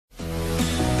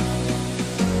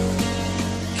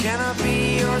Can I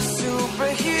be your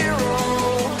superhero?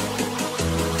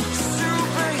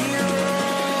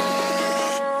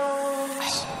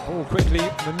 Ball quickly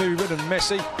manoeuvred and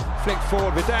Messi flicked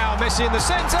forward with Vidal. Messi in the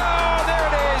centre. Oh, there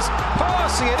it is.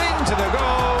 Passing it into the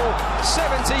goal.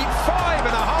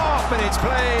 75.5 minutes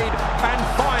played. And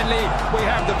finally, we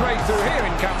have the breakthrough here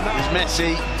in Camp Nou. Here's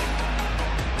Messi.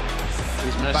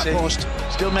 Here's Messi. Back post.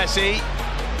 Still Messi.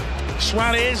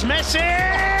 Suarez. Messi!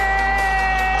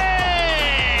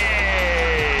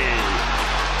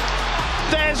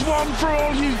 There's one for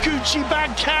all you Gucci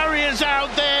bag carriers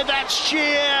out there. That's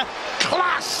sheer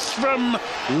class from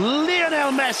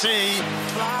Lionel Messi.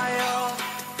 Fly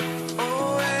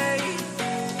away.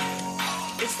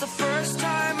 It's the first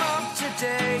time of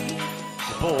today.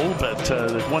 The ball, but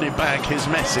won it back. Here's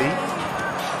Messi.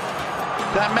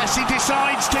 That Messi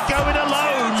decides to go it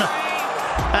alone.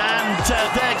 And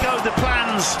there go the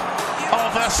plans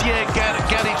of Asier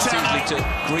Garitano. To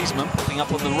Griezmann popping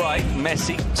up on the right.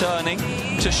 Messi turning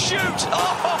to shoot.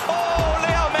 Oh,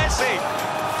 Leo Messi!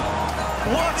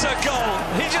 What a goal!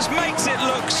 He just makes it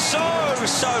look so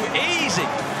easy.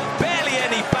 Barely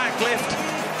any backlift.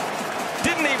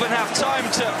 Didn't even have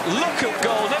time to look at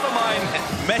goal. Never mind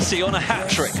Messi on a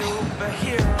hat-trick.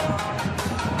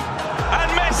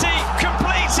 And Messi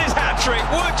completes his hat-trick.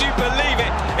 Would you believe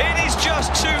it? It is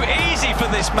just too easy for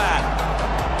this man.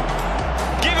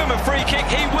 Give him a free kick,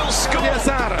 he will score.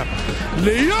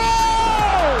 Leo!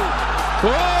 Oh!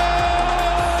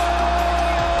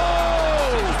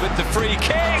 With the free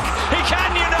kick, he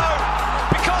can, you know,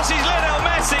 because he's Lionel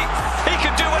Messi, he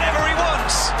can do whatever he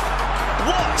wants.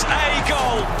 What a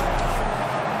goal!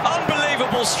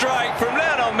 Unbelievable strike from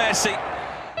Lionel Messi.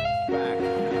 Back,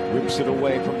 whips it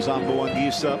away from Zambo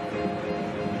Anguissa.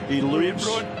 He loops,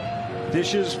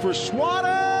 dishes for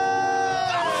Suarez!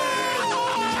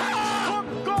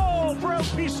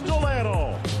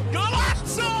 Pistolero.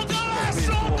 Golazo!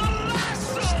 Golazo!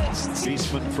 Golazo!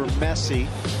 Griezmann for Messi.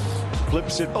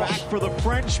 Flips it back for the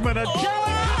Frenchman again.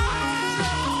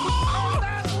 Oh,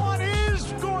 that one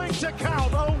is going to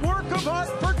count. A work of art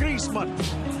for Griezmann.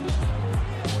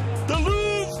 The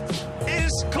Louvre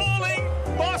is calling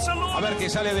Barcelona. A ver que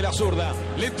sale de la zurda.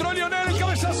 Le entró Lionel, el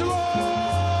cabezazo.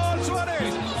 Gol. Suárez.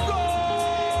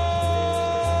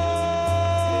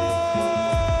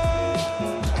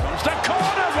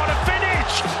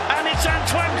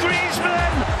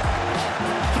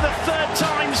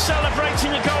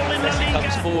 Celebrating a goal in La Liga.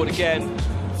 Comes forward again,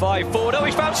 5 forward. Oh,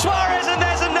 he's found Suarez, and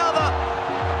there's another.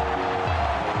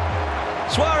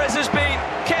 Suarez has been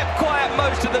kept quiet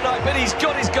most of the night, but he's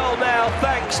got his goal now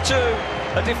thanks to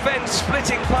a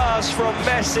defence-splitting pass from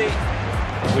Messi.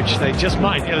 Which they just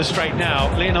might illustrate now.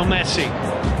 Lionel Messi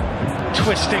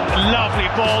twisting, lovely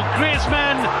ball.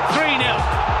 Griezmann, 3-0.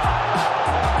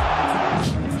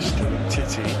 Still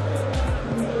Titi.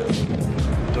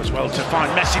 Does well to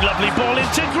find Messi, lovely ball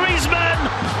into Griezmann.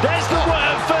 There's the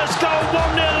first goal,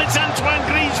 1-0. It's Antoine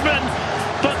Griezmann,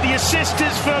 but the assist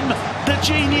is from the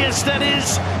genius that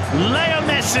is Leo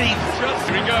Messi. Just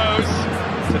he goes.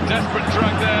 It's a desperate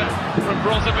drag there from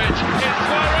Brozovic. It's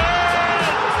Suarez!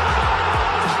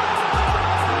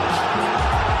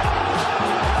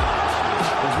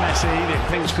 There's Messi.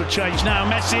 Things could change now.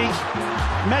 Messi,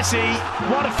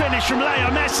 what a finish from Leo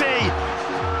Messi.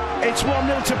 It's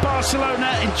 1-0 to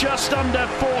Barcelona in just under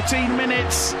 14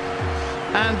 minutes.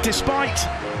 And despite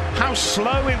how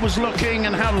slow it was looking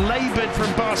and how laboured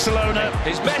from Barcelona.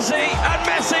 It's Messi, and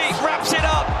Messi wraps it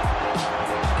up.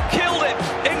 Killed it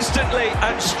instantly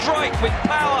and strike with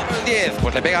power. 10,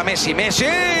 pues le pega a Messi. Messi!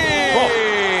 ¡Gol!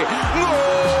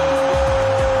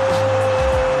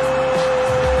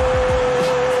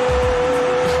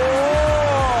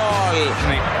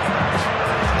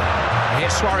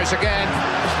 Here's Suarez again.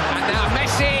 Now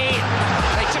Messi,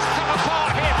 they just come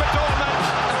apart here for Dortmund,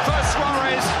 and first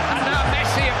Suarez, and now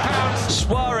Messi have found...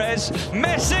 Suarez,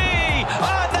 Messi,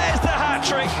 and there's the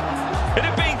hat-trick. It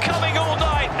had been coming all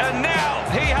night, and now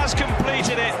he has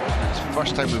completed it. It's the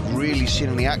first time we've really seen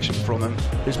any action from him.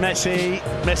 There's Messi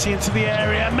into the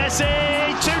area,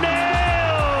 Messi,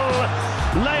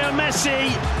 2-0! Leo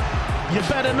Messi, you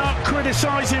better not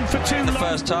criticise him for too long. The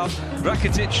first half,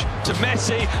 Rakitic to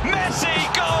Messi,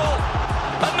 goal!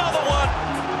 Another one!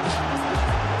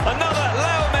 Another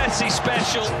Leo Messi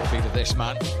special. Feet of this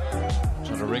man.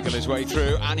 Trying to wriggle his way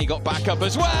through, and he got back up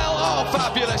as well. Oh,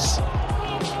 fabulous.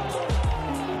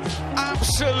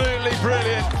 Absolutely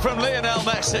brilliant from Lionel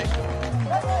Messi.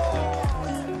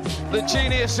 The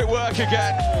genius at work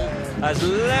again. As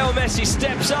Leo Messi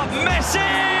steps up, Messi!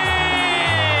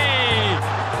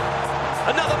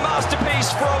 Another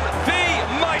masterpiece from the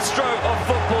maestro of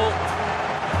football,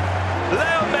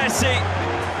 Leo Messi.